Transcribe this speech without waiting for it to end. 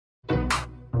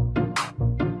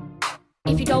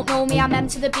If you don't know me, I'm M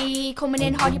to the B. Coming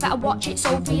in hard, you better watch it,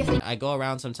 Sophie. I go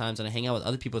around sometimes and I hang out with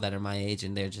other people that are my age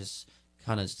and they're just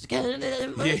kind of just selfie.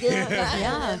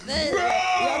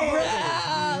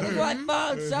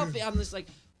 I'm just like,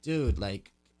 dude,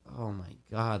 like, oh my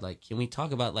God, like, can we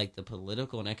talk about like the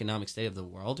political and economic state of the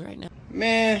world right now?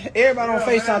 Man, everybody on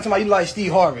FaceTime talking about you like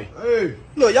Steve Harvey. Hey,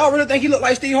 look, y'all really think he look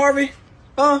like Steve Harvey?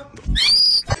 Huh?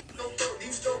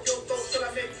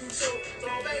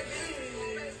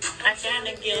 I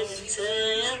tryna get into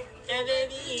you, yeah,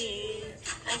 baby.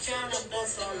 I tryna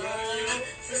bust all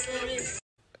of you.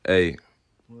 Hey,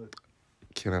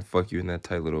 can I fuck you in that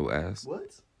tight little ass?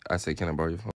 What? I said, can I borrow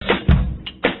your phone?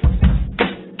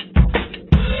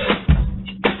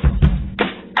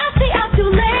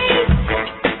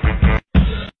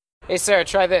 Hey, Sarah,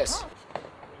 try this.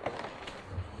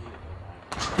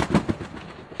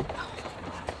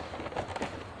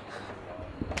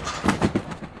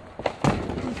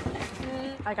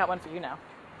 I got one for you now.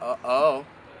 Oh,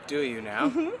 do you now?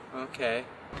 Mm-hmm. Okay.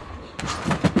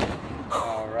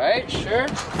 All right, sure.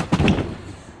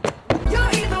 You're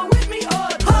either with me or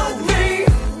hug me.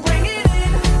 Bring it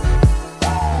in.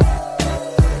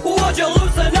 Would you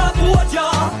loosen up? Would you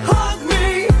hug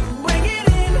me? Bring it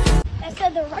in. I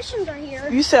said the Russians are here.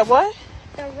 You said what?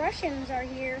 The Russians are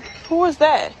here. Who is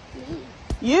that? Me.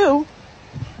 You?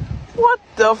 What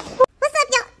the f? What's up,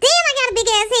 y'all? Damn, I got a big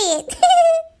ass head.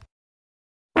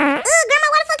 Grandma,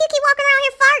 why the fuck you keep walking around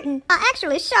here farting? I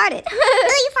actually sharted.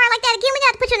 You fart like that again, we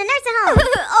got to put you in a nursing home.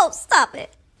 Oh, stop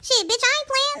it. Shit, bitch, I ain't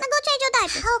playing. Now go change your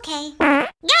diaper. Okay.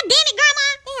 God damn it, Grandma.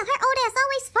 Damn, her old ass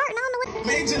always farting. I don't know what.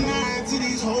 Major line to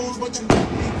these hoes, but you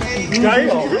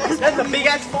Damn, that's a big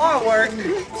ass firework.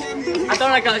 I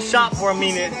thought I got shot for a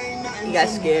minute. You got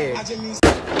scared.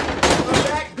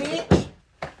 back, bitch.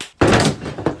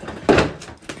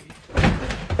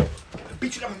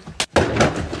 Beat you down.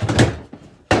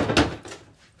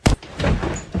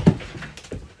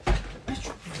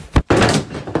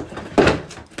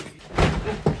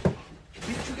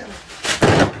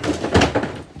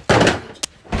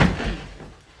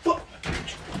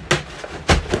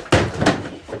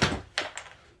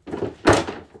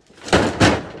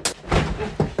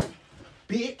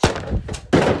 Bitch.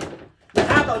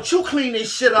 How about you clean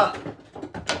this shit up?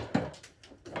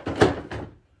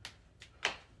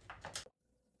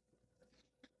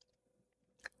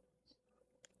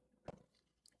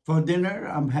 For dinner,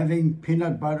 I'm having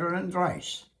peanut butter and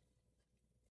rice.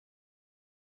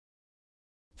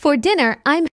 For dinner,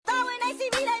 I'm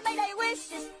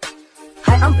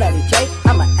Hi, I'm Bloody J.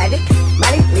 I'm an addict.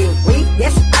 Money, weed,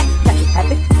 yes, I got you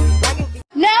happy.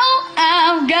 Now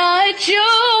I've got you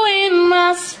in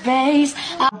my space.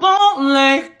 I won't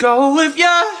let go of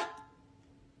ya.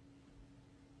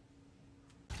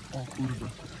 O kurwa.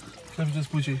 Myślałem, że to jest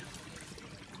później.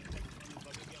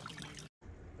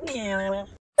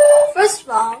 First of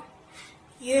all,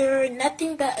 you're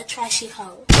nothing but a trashy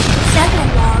hoe.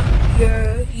 Second of all,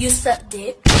 you suck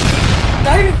dick.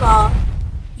 Third of all,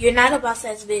 you're not a boss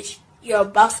ass bitch. You're a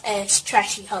boss ass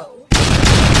trashy hoe.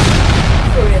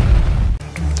 For real.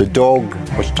 The dog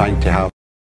was trying to have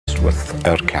with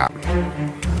our cat.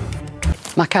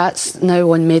 My cat's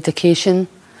now on medication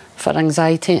for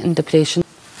anxiety and depression.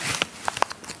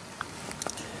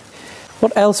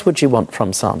 What else would you want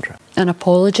from Sandra? An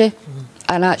apology,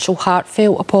 an actual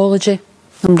heartfelt apology.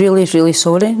 I'm really, really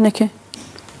sorry, Nikki.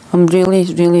 I'm really,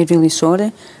 really, really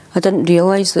sorry. I didn't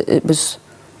realise that it was...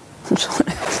 I'm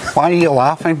sorry. Why are you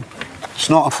laughing? It's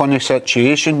not a funny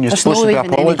situation. You're supposed to be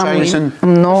apologising.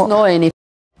 I'm not. It's not any